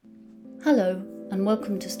Hello, and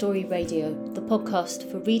welcome to Story Radio, the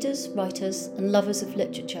podcast for readers, writers, and lovers of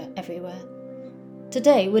literature everywhere.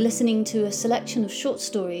 Today we're listening to a selection of short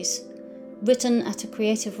stories written at a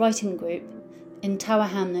creative writing group in Tower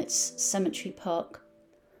Hamlets Cemetery Park.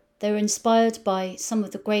 They're inspired by some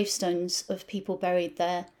of the gravestones of people buried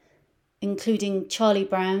there, including Charlie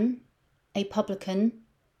Brown, a publican,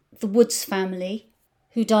 the Woods family,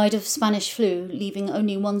 who died of Spanish flu, leaving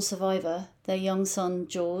only one survivor, their young son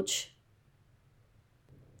George,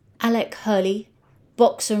 Alec Hurley,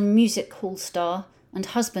 boxer and music hall star and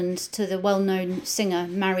husband to the well-known singer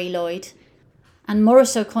Mary Lloyd, and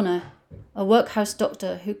Maurice O'Connor, a workhouse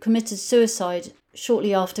doctor who committed suicide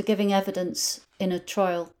shortly after giving evidence in a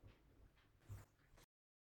trial.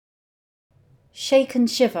 Shake and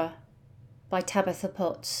Shiver by Tabitha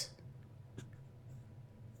Potts.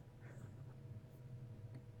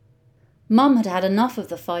 Mum had had enough of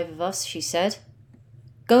the five of us, she said.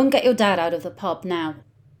 Go and get your dad out of the pub now,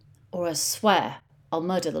 or I swear I'll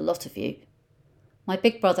murder the lot of you. My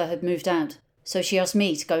big brother had moved out, so she asked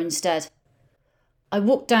me to go instead. I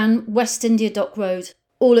walked down West India Dock Road,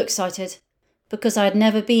 all excited, because I had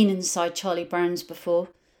never been inside Charlie Brown's before,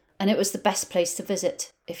 and it was the best place to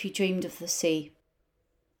visit if you dreamed of the sea.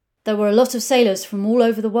 There were a lot of sailors from all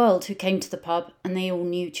over the world who came to the pub, and they all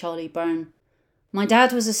knew Charlie Brown. My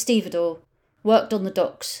dad was a stevedore, worked on the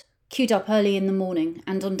docks, queued up early in the morning,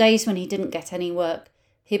 and on days when he didn't get any work,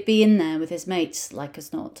 he'd be in there with his mates, like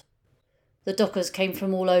as not. The dockers came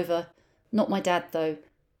from all over, not my dad though.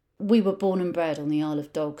 We were born and bred on the Isle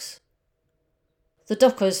of Dogs. The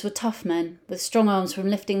dockers were tough men, with strong arms from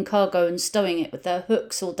lifting cargo and stowing it with their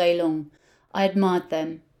hooks all day long. I admired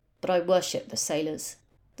them, but I worshipped the sailors.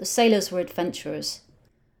 The sailors were adventurers.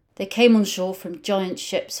 They came on shore from giant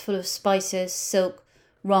ships full of spices, silk,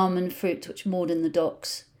 rum and fruit which moored in the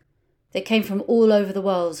docks. They came from all over the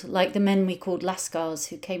world, like the men we called Lascars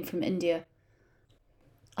who came from India.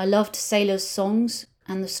 I loved sailors' songs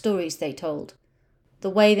and the stories they told, the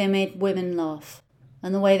way they made women laugh,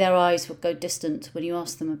 and the way their eyes would go distant when you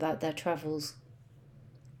asked them about their travels.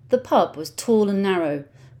 The pub was tall and narrow,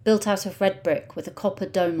 built out of red brick with a copper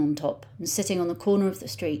dome on top and sitting on the corner of the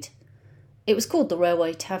street. It was called the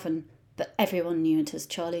Railway Tavern, but everyone knew it as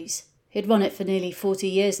Charlie's. He'd run it for nearly 40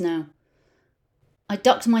 years now. I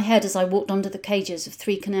ducked my head as I walked under the cages of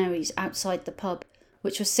 3 canaries outside the pub,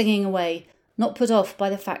 which was singing away, not put off by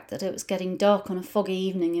the fact that it was getting dark on a foggy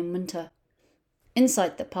evening in winter.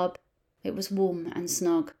 Inside the pub, it was warm and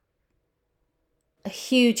snug. A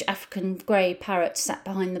huge African grey parrot sat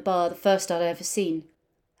behind the bar, the first I'd ever seen.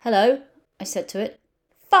 "Hello," I said to it.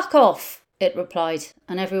 "Fuck off," it replied,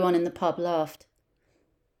 and everyone in the pub laughed.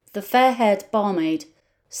 The fair-haired barmaid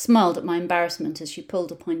smiled at my embarrassment as she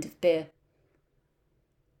pulled a pint of beer.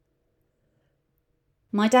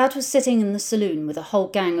 My dad was sitting in the saloon with a whole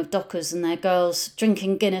gang of dockers and their girls,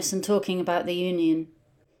 drinking Guinness and talking about the Union.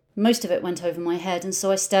 Most of it went over my head, and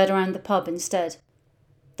so I stared around the pub instead.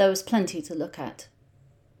 There was plenty to look at.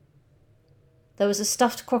 There was a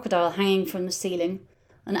stuffed crocodile hanging from the ceiling,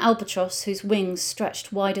 an albatross whose wings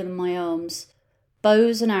stretched wider than my arms,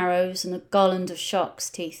 bows and arrows and a garland of shark's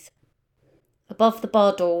teeth. Above the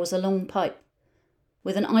bar door was a long pipe,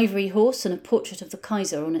 with an ivory horse and a portrait of the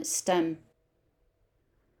Kaiser on its stem.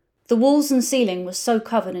 The walls and ceiling were so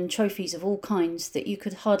covered in trophies of all kinds that you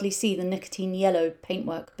could hardly see the nicotine yellow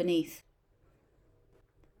paintwork beneath.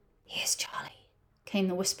 "Here's Charlie," came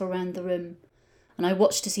the whisper round the room, and I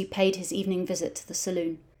watched as he paid his evening visit to the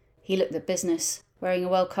saloon. He looked the business, wearing a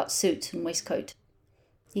well-cut suit and waistcoat.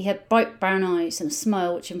 He had bright brown eyes and a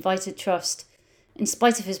smile which invited trust, in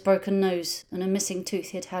spite of his broken nose and a missing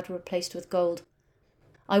tooth he'd had replaced with gold.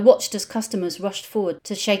 I watched as customers rushed forward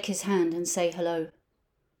to shake his hand and say hello.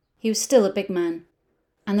 He was still a big man,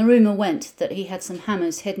 and the rumour went that he had some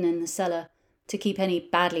hammers hidden in the cellar to keep any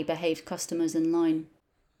badly behaved customers in line.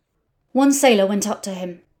 One sailor went up to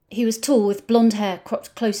him. He was tall, with blonde hair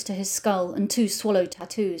cropped close to his skull and 2 swallow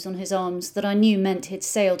tattoos on his arms that I knew meant he'd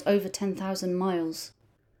sailed over 10,000 miles.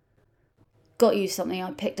 "Got you something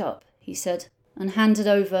I picked up," he said, and handed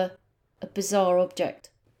over a bizarre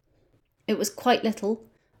object. It was quite little,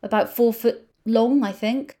 about 4 foot long, I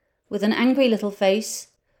think, with an angry little face,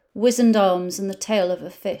 wizened arms and the tail of a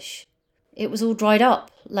fish. It was all dried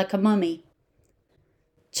up, like a mummy.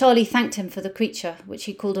 Charlie thanked him for the creature, which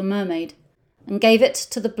he called a mermaid, and gave it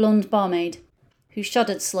to the blonde barmaid, who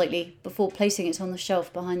shuddered slightly before placing it on the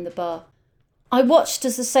shelf behind the bar. I watched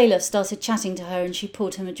as the sailor started chatting to her and she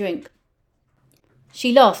poured him a drink.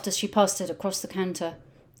 She laughed as she passed it across the counter.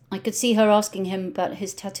 I could see her asking him about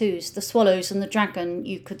his tattoos, the swallows and the dragon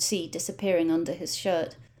you could see disappearing under his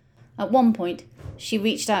shirt. At one point, she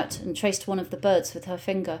reached out and traced one of the birds with her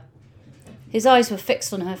finger. His eyes were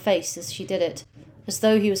fixed on her face as she did it, as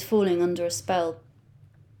though he was falling under a spell.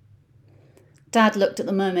 Dad looked at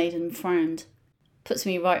the mermaid and frowned. Puts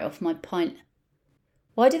me right off my pint.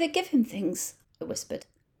 Why do they give him things? I whispered.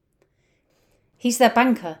 He's their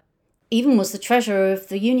banker. Even was the treasurer of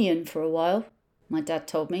the union for a while, my dad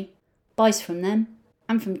told me. Buys from them,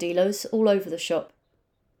 and from dealers all over the shop.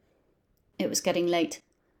 It was getting late,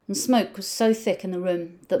 and smoke was so thick in the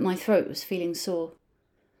room that my throat was feeling sore.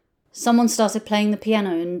 Someone started playing the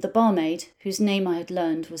piano, and the barmaid, whose name I had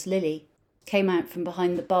learned was Lily, came out from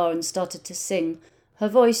behind the bar and started to sing, her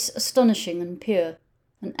voice astonishing and pure,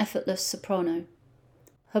 an effortless soprano.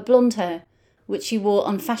 Her blonde hair, which she wore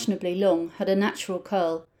unfashionably long, had a natural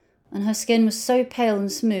curl, and her skin was so pale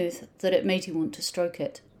and smooth that it made you want to stroke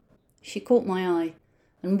it. She caught my eye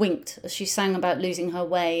and winked as she sang about losing her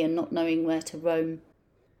way and not knowing where to roam.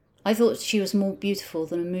 I thought she was more beautiful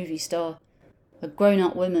than a movie star, a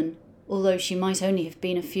grown-up woman, although she might only have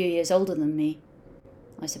been a few years older than me,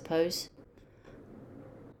 I suppose.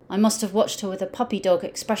 I must have watched her with a puppy dog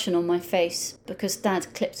expression on my face because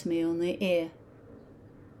Dad clipped me on the ear.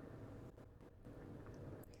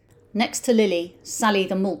 Next to Lily, Sally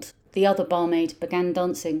the malt, the other barmaid, began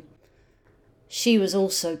dancing. She was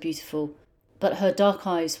also beautiful, but her dark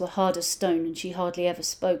eyes were hard as stone and she hardly ever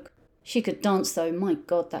spoke. She could dance though, my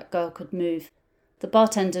God, that girl could move. The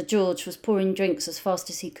bartender, George, was pouring drinks as fast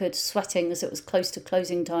as he could, sweating as it was close to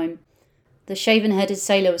closing time. The shaven-headed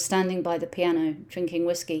sailor was standing by the piano, drinking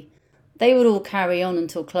whiskey. They would all carry on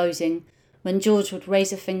until closing. When George would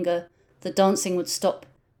raise a finger, the dancing would stop,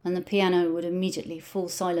 and the piano would immediately fall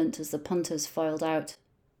silent as the punters filed out.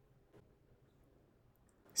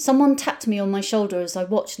 Someone tapped me on my shoulder as I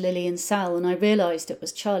watched Lily and Sal, and I realised it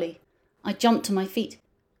was Charlie. I jumped to my feet.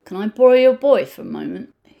 "Can I borrow your boy for a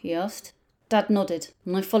moment?" he asked. Dad nodded,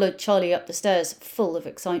 and I followed Charlie up the stairs, full of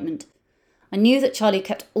excitement. I knew that Charlie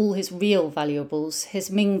kept all his real valuables,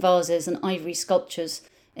 his Ming vases and ivory sculptures,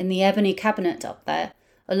 in the ebony cabinet up there,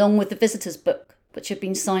 along with the visitor's book, which had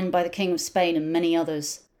been signed by the King of Spain and many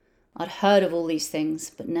others. I'd heard of all these things,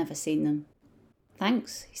 but never seen them.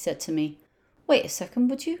 "Thanks," he said to me. "Wait a second,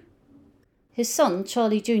 would you?" His son,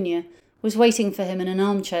 Charlie Jr., was waiting for him in an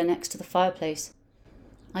armchair next to the fireplace.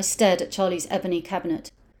 I stared at Charlie's ebony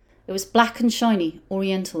cabinet. It was black and shiny,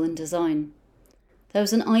 oriental in design. There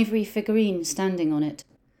was an ivory figurine standing on it.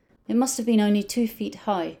 It must have been only 2 feet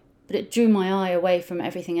high, but it drew my eye away from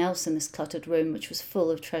everything else in this cluttered room, which was full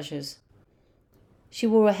of treasures. She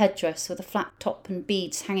wore a headdress with a flat top and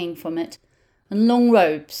beads hanging from it, and long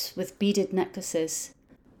robes with beaded necklaces,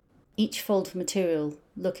 each fold of material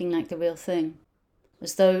looking like the real thing,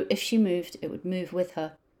 as though if she moved, it would move with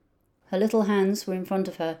her. Her little hands were in front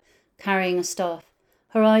of her, carrying a staff.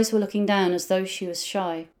 Her eyes were looking down as though she was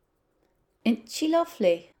shy. "Isn't she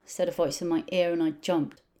lovely?" said a voice in my ear, and I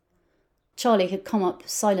jumped. Charlie had come up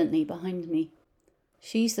silently behind me.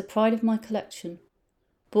 "She's the pride of my collection.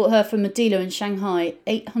 Bought her from a dealer in Shanghai,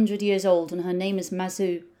 800 years old, and her name is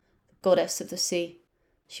Mazu, the goddess of the sea.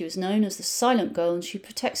 She was known as the Silent Girl, and she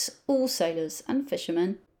protects all sailors and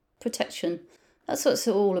fishermen. Protection. That's what it's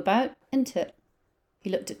all about, isn't it?" He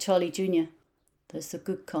looked at Charlie Jr. "There's the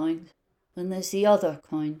good kind, and there's the other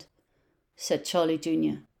kind," said Charlie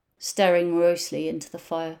Jr., staring morosely into the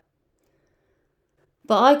fire.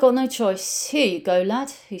 "But I got no choice. Here you go,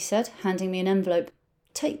 lad," he said, handing me an envelope.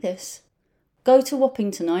 "Take this. Go to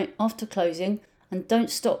Wapping tonight after closing, and don't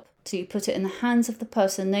stop till you put it in the hands of the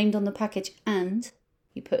person named on the package, and,"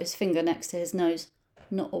 he put his finger next to his nose,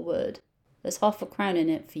 "not a word. There's £5 in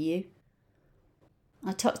it for you."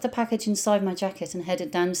 I tucked the package inside my jacket and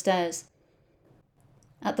headed downstairs.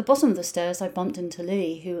 At the bottom of the stairs, I bumped into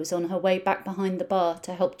Lily, who was on her way back behind the bar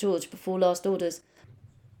to help George before last orders.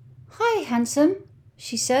 "Hi, handsome,"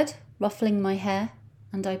 she said, ruffling my hair,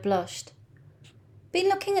 and I blushed. "Been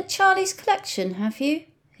looking at Charlie's collection, have you?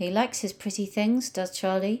 He likes his pretty things, does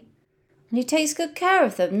Charlie? And he takes good care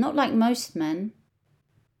of them, not like most men."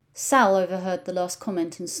 Sal overheard the last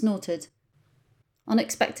comment and snorted.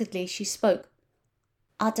 Unexpectedly, she spoke.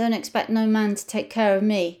 "I don't expect no man to take care of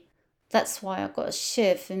me. That's why I got a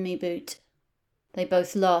shiv in me boot." They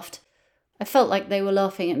both laughed. I felt like they were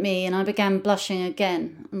laughing at me, and I began blushing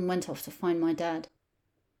again and went off to find my dad.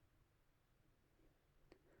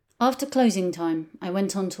 After closing time, I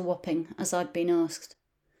went on to Wapping, as I'd been asked.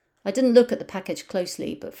 I didn't look at the package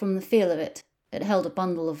closely, but from the feel of it, it held a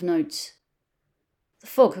bundle of notes. The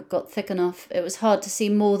fog had got thick enough, it was hard to see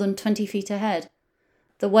more than 20 feet ahead.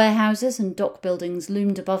 The warehouses and dock buildings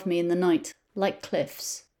loomed above me in the night, like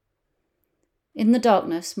cliffs. In the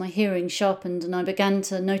darkness, my hearing sharpened and I began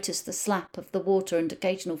to notice the slap of the water and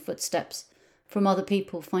occasional footsteps from other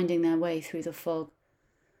people finding their way through the fog.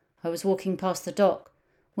 I was walking past the dock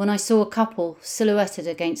when I saw a couple silhouetted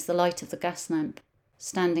against the light of the gas lamp,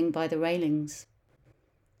 standing by the railings.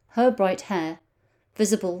 Her bright hair,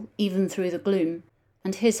 visible even through the gloom,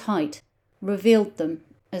 and his height, revealed them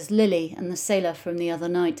as Lily and the sailor from the other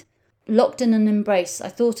night, locked in an embrace, I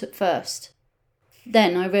thought at first.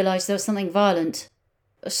 Then I realised there was something violent,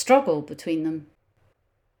 a struggle between them.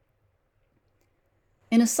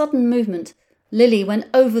 In a sudden movement, Lily went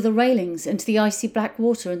over the railings into the icy black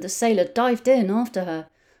water and the sailor dived in after her.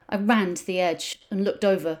 I ran to the edge and looked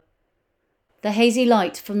over. The hazy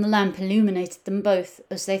light from the lamp illuminated them both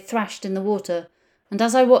as they thrashed in the water, and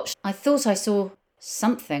as I watched, I thought I saw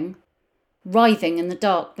something writhing in the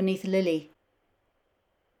dark beneath Lily.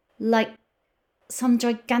 Like some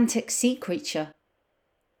gigantic sea creature.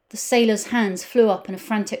 The sailor's hands flew up in a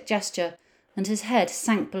frantic gesture, and his head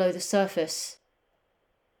sank below the surface.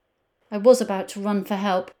 I was about to run for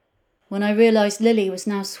help, when I realised Lily was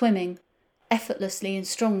now swimming, effortlessly and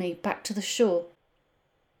strongly, back to the shore.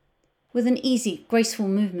 With an easy, graceful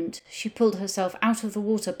movement, she pulled herself out of the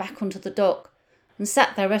water back onto the dock, and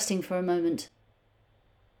sat there resting for a moment.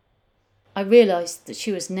 I realised that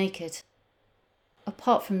she was naked.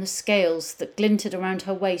 Apart from the scales that glinted around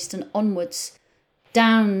her waist and onwards,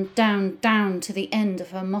 down, down, down to the end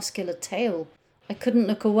of her muscular tail. I couldn't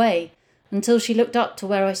look away until she looked up to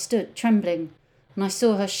where I stood, trembling, and I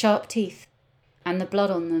saw her sharp teeth and the blood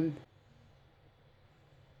on them.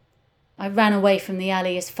 I ran away from the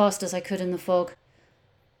alley as fast as I could in the fog,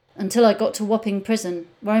 until I got to Wapping Prison,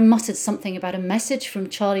 where I muttered something about a message from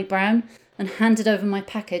Charlie Brown and handed over my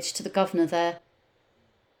package to the governor there.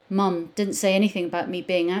 Mum didn't say anything about me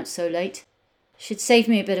being out so late. She'd saved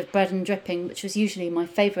me a bit of bread and dripping, which was usually my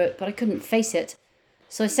favourite, but I couldn't face it,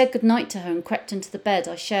 so I said good night to her and crept into the bed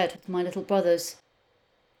I shared with my little brothers.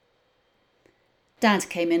 Dad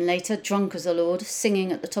came in later, drunk as a lord,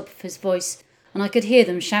 singing at the top of his voice, and I could hear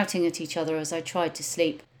them shouting at each other as I tried to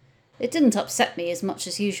sleep. It didn't upset me as much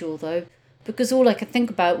as usual, though, because all I could think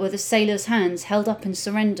about were the sailor's hands held up in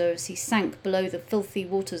surrender as he sank below the filthy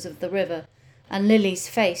waters of the river, and Lily's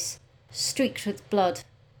face, streaked with blood,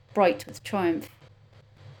 bright with triumph.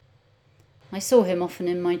 I saw him often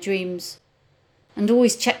in my dreams, and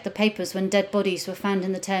always checked the papers when dead bodies were found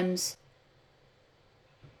in the Thames.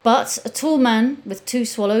 But a tall man with 2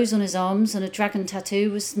 swallows on his arms and a dragon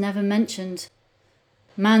tattoo was never mentioned.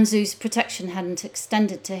 Manzu's protection hadn't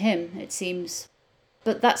extended to him, it seems.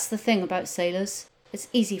 But that's the thing about sailors. It's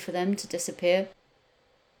easy for them to disappear.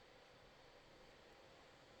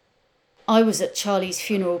 I was at Charlie's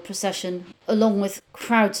funeral procession, along with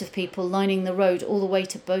crowds of people lining the road all the way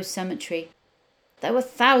to Bow Cemetery. There were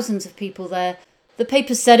thousands of people there. The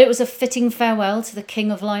papers said it was a fitting farewell to the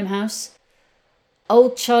King of Limehouse.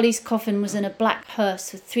 Old Charlie's coffin was in a black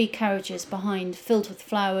hearse with 3 carriages behind, filled with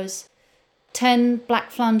flowers. 10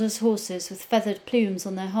 black Flanders horses with feathered plumes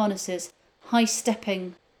on their harnesses,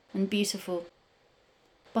 high-stepping and beautiful.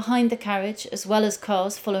 Behind the carriage, as well as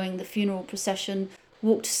cars following the funeral procession,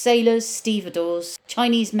 walked sailors, stevedores,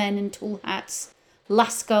 Chinese men in tall hats,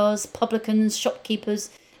 lascars, publicans, shopkeepers,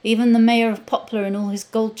 even the mayor of Poplar in all his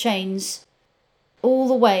gold chains. All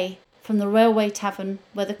the way from the railway tavern,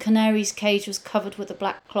 where the canary's cage was covered with a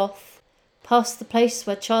black cloth, past the place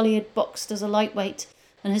where Charlie had boxed as a lightweight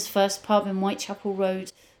and his first pub in Whitechapel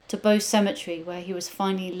Road, to Bow Cemetery, where he was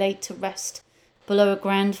finally laid to rest below a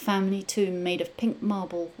grand family tomb made of pink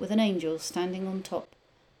marble with an angel standing on top.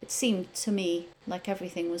 It seemed to me like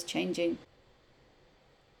everything was changing.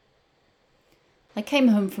 I came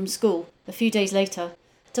home from school a few days later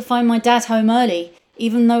to find my dad home early,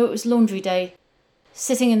 even though it was laundry day,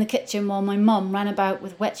 sitting in the kitchen while my mum ran about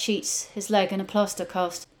with wet sheets, his leg in a plaster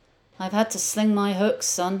cast. "I've had to sling my hooks,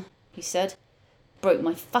 son," he said. "Broke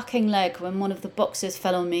my fucking leg when one of the boxes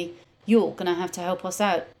fell on me. You're gonna have to help us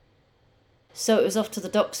out." So it was off to the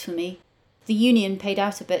docks for me. The union paid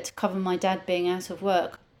out a bit to cover my dad being out of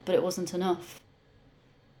work, but it wasn't enough.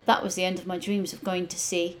 That was the end of my dreams of going to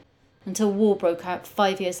sea, until war broke out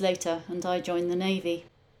 5 years later and I joined the Navy.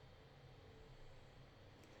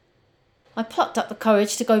 I plucked up the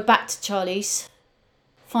courage to go back to Charlie's,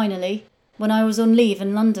 finally, when I was on leave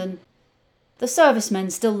in London. The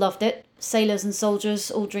servicemen still loved it, sailors and soldiers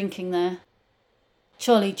all drinking there.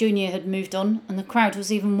 Charlie Jr. had moved on, and the crowd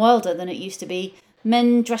was even wilder than it used to be.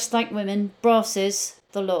 Men dressed like women, brasses,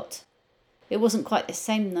 the lot. It wasn't quite the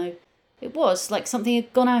same, though. It was like something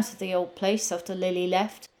had gone out of the old place after Lily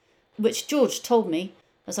left, which George told me,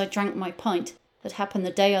 as I drank my pint, had happened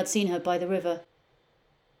the day I'd seen her by the river.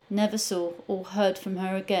 Never saw or heard from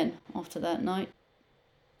her again after that night.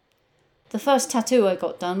 The first tattoo I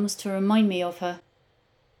got done was to remind me of her.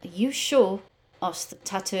 Are you sure? Asked the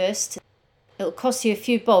tattooist. It'll cost you a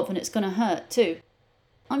few bob and it's going to hurt too.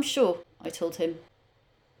 I'm sure, I told him.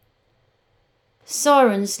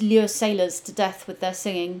 Sirens lure sailors to death with their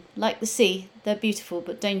singing. Like the sea, they're beautiful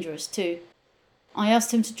but dangerous too. I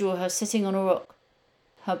asked him to draw her sitting on a rock,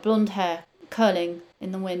 her blonde hair curling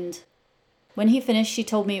in the wind. When he finished, she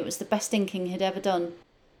told me it was the best inking he'd ever done.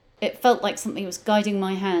 It felt like something was guiding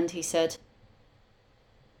my hand, he said.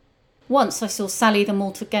 Once I saw Sally the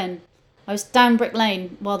malt again. I was down Brick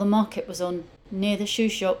Lane while the market was on, near the shoe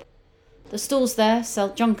shop. The stalls there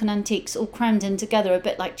sell junk and antiques all crammed in together, a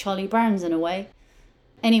bit like Charlie Brown's in a way.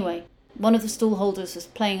 Anyway, one of the stall holders was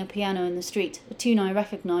playing a piano in the street, a tune I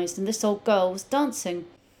recognised, and this old girl was dancing.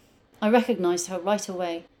 I recognised her right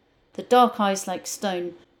away. The dark eyes like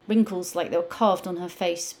stone, wrinkles like they were carved on her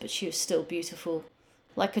face, but she was still beautiful,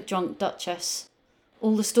 like a drunk duchess.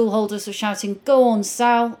 All the stall holders were shouting, "Go on,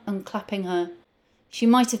 Sal," and clapping her. She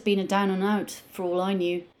might have been a down and out, for all I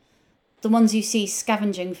knew. The ones you see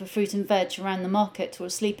scavenging for fruit and veg around the market or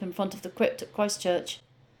asleep in front of the crypt at Christchurch.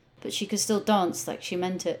 But she could still dance like she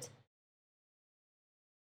meant it.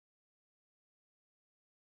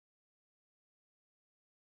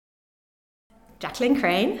 Jacqueline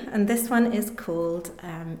Crane, and this one is called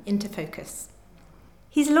Into Focus.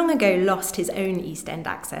 He's long ago lost his own East End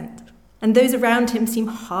accent, and those around him seem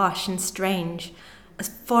harsh and strange, as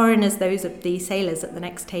foreign as those of the sailors at the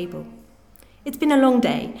next table. It's been a long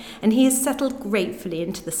day, and he has settled gratefully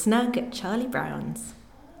into the snug at Charlie Brown's.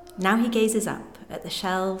 Now he gazes up at the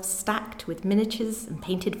shelves stacked with miniatures and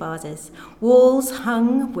painted vases, walls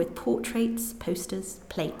hung with portraits, posters,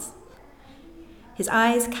 plates. His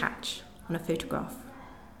eyes catch on a photograph.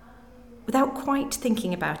 Without quite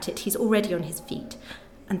thinking about it, he's already on his feet,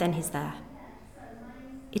 and then he's there.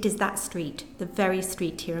 It is that street, the very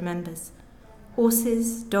street he remembers.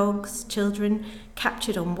 Horses, dogs, children,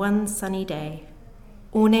 captured on one sunny day.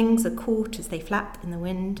 Awnings are caught as they flap in the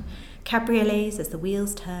wind, cabriolets as the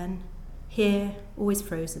wheels turn. Here, always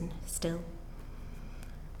frozen, still.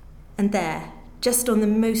 And there, just on the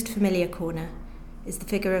most familiar corner, is the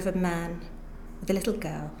figure of a man with a little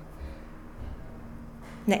girl.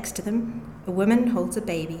 Next to them, a woman holds a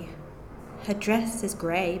baby. Her dress is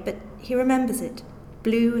grey, but he remembers it,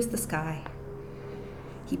 blue as the sky.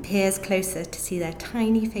 He peers closer to see their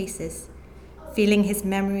tiny faces, feeling his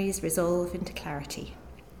memories resolve into clarity.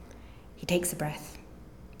 He takes a breath,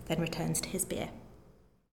 then returns to his beer.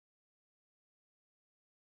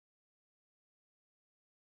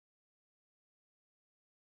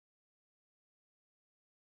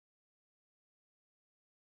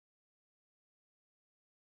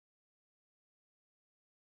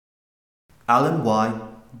 Alan Y.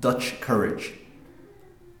 Dutch Courage.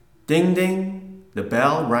 Ding ding! The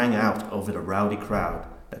bell rang out over the rowdy crowd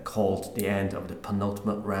that called the end of the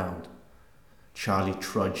penultimate round. Charlie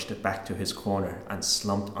trudged back to his corner and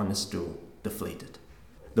slumped on a stool, deflated.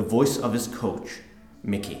 The voice of his coach,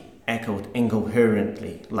 Mickey, echoed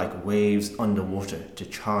incoherently like waves underwater to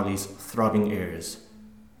Charlie's throbbing ears.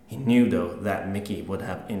 He knew, though, that Mickey would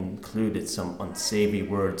have included some unsavory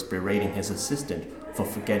words berating his assistant for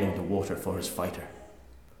forgetting the water for his fighter.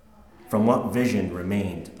 From what vision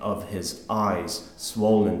remained of his eyes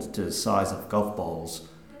swollen to the size of golf balls,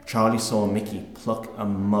 Charlie saw Mickey pluck a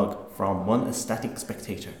mug from one ecstatic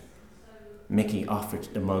spectator. Mickey offered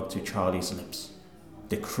the mug to Charlie's lips.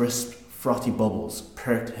 The crisp, frothy bubbles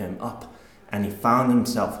perked him up, and he found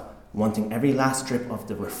himself wanting every last drip of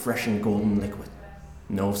the refreshing golden liquid.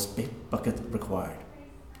 No spit bucket required.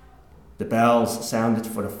 The bells sounded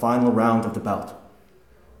for the final round of the bout.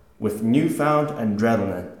 With newfound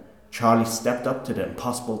adrenaline, Charlie stepped up to the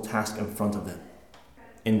impossible task in front of him.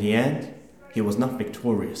 In the end, he was not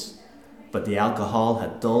victorious, but the alcohol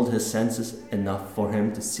had dulled his senses enough for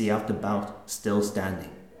him to see out the bout still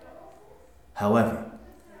standing. However,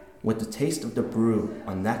 with the taste of the brew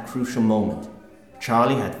on that crucial moment,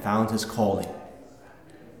 Charlie had found his calling.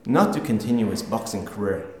 Not to continue his boxing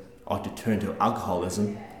career or to turn to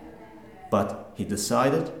alcoholism, but he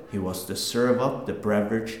decided he was to serve up the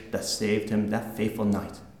beverage that saved him that fateful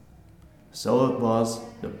night. So it was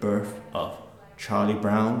the birth of Charlie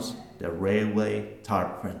Brown's The Railway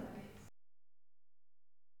Tarpon.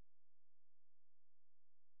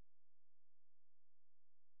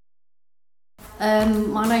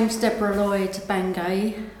 My name's Deborah Lloyd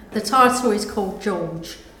Bangay. The title is called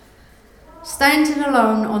George. Standing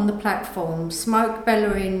alone on the platform, smoke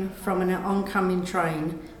bellowing from an oncoming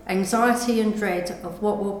train, anxiety and dread of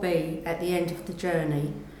what will be at the end of the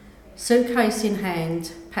journey. suitcase in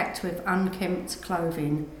hand, packed with unkempt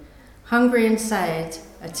clothing. Hungry and sad,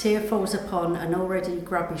 a tear falls upon an already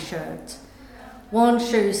grubby shirt. Worn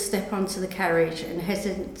shoes step onto the carriage and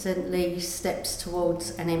hesitantly steps towards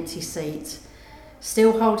an empty seat,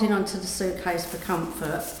 still holding onto the suitcase for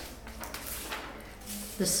comfort.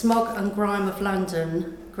 The smog and grime of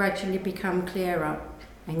London gradually become clearer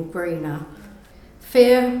and greener.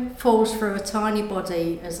 Fear falls through a tiny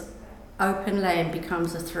body as open land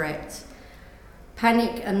becomes a threat.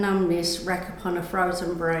 Panic and numbness rack upon a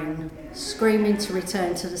frozen brain, screaming to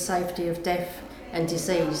return to the safety of death and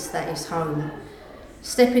disease that is home.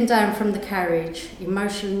 Stepping down from the carriage,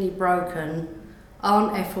 emotionally broken,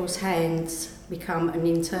 Aunt Ethel's hands become an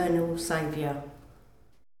internal saviour.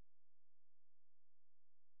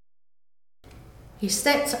 He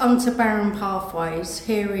stepped onto barren pathways,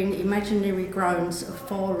 hearing imaginary groans of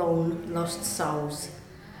forlorn, lost souls.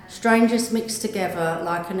 Strangers mixed together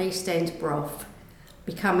like an East End broth,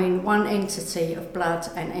 becoming one entity of blood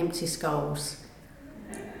and empty skulls.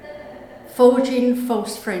 Forging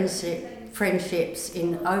false friendships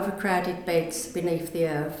in overcrowded beds beneath the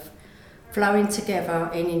earth, flowing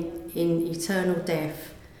together in eternal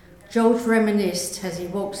death. George reminisced as he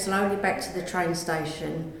walked slowly back to the train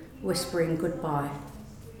station, whispering goodbye.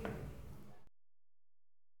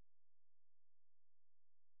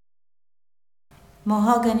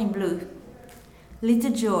 Mahogany Blue.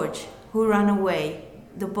 Little George, who ran away,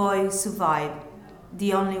 the boy who survived,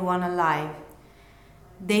 the only one alive.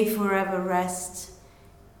 They forever rest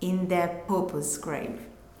in their pauper's grave.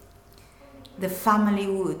 The family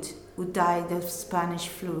wood who died of Spanish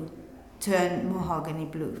flu turned mahogany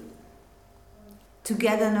blue.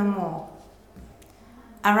 Together no more.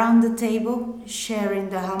 Around the table,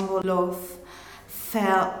 sharing the humble loaf,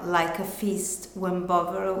 felt like a feast when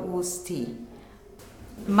Bovril was tea.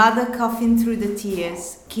 Mother coughing through the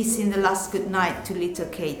tears, kissing the last goodnight to little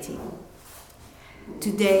Katie.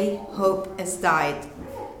 Today, hope has died,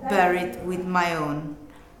 buried with my own,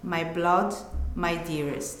 my blood, my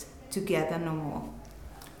dearest, together no more.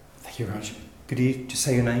 Thank you, Raj. Could you just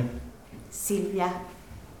say your name? Silvia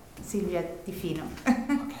Di Fino.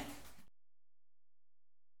 Okay.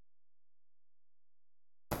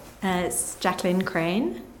 It's Jacqueline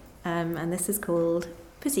Crane, and this is called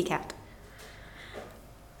Pussycat.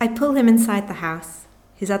 I pull him inside the house,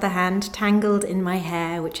 his other hand tangled in my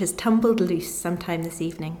hair, which has tumbled loose sometime this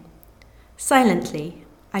evening. Silently,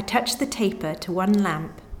 I touch the taper to one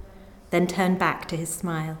lamp, then turn back to his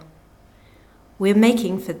smile. We're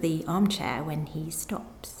making for the armchair when he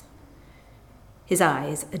stops. His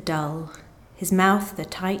eyes are dull, his mouth a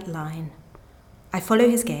tight line. I follow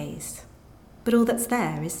his gaze, but all that's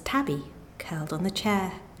there is Tabby, curled on the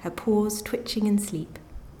chair, her paws twitching in sleep.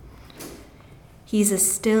 He's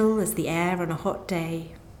as still as the air on a hot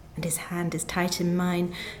day, and his hand is tight in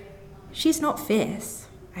mine. She's not fierce,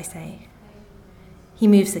 I say. He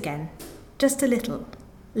moves again, just a little,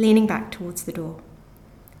 leaning back towards the door.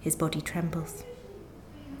 His body trembles.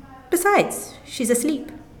 Besides, she's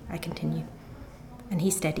asleep, I continue, and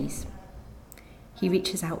he steadies. He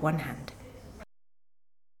reaches out one hand.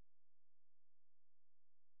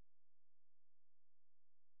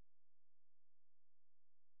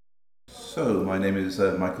 So, my name is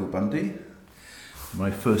Michael Bundy. My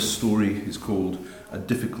first story is called A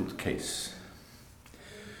Difficult Case.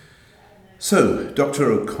 So, Dr.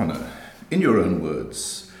 O'Connor, in your own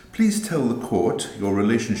words, please tell the court your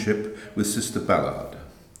relationship with Sister Ballard.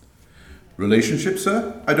 Relationship,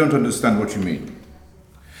 sir? I don't understand what you mean.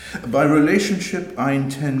 By relationship, I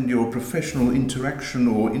intend your professional interaction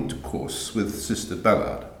or intercourse with Sister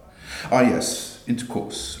Ballard. Ah, yes,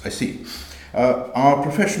 intercourse, I see. Our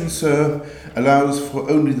profession, sir, allows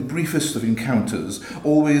for only the briefest of encounters,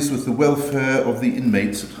 always with the welfare of the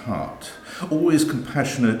inmates at heart, always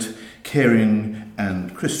compassionate, caring,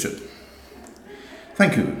 and Christian.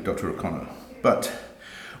 Thank you, Dr. O'Connor. But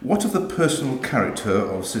what of the personal character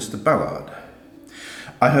of Sister Ballard?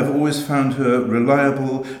 I have always found her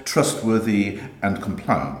reliable, trustworthy, and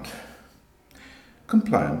compliant.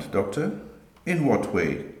 Compliant, Doctor? In what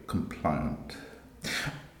way compliant?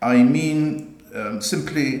 I mean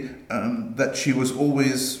simply that she was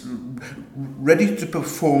always ready to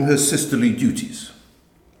perform her sisterly duties.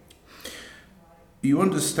 You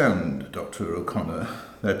understand, Dr. O'Connor,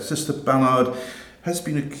 that Sister Ballard has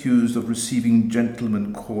been accused of receiving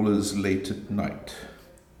gentlemen callers late at night.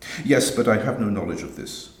 Yes, but I have no knowledge of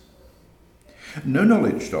this. No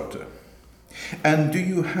knowledge, Doctor. And do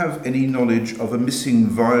you have any knowledge of a missing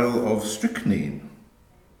vial of strychnine?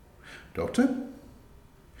 Doctor?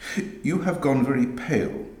 You have gone very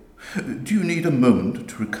pale. Do you need a moment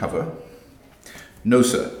to recover? No,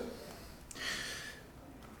 sir.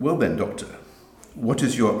 Well then, Doctor, what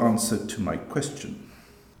is your answer to my question?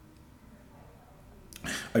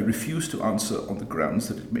 I refuse to answer on the grounds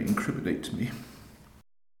that it may incriminate me.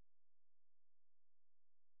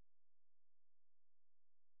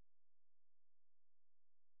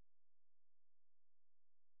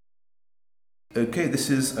 Okay, this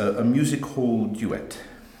is a music hall duet.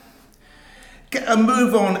 Get a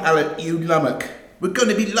move on, Alec, you lummock. We're going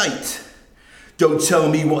to be late. Don't tell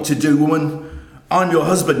me what to do, woman. I'm your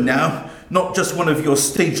husband now, not just one of your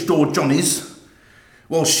stage door Johnnies.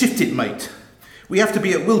 Well, shift it, mate. We have to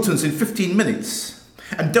be at Wilton's in 15 minutes.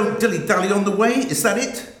 And don't dilly-dally on the way, is that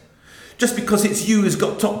it? Just because it's you who's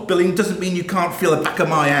got top billing doesn't mean you can't feel the back of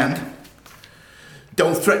my hand.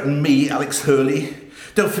 Don't threaten me, Alex Hurley.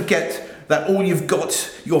 Don't forget that all you've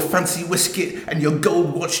got, your fancy whiskey and your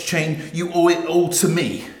gold watch chain, you owe it all to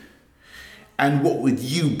me. And what would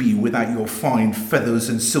you be without your fine feathers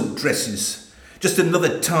and silk dresses? Just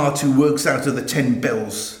another tart who works out of the 10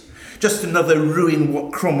 bells. Just another ruin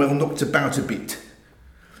what Cromwell knocked about a bit.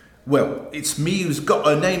 Well, it's me who's got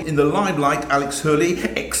a name in the limelight, Alex Hurley,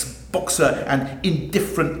 ex-boxer and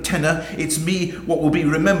indifferent tenor. It's me what will be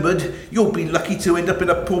remembered. You'll be lucky to end up in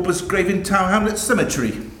a pauper's grave in Tower Hamlets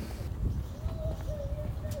Cemetery.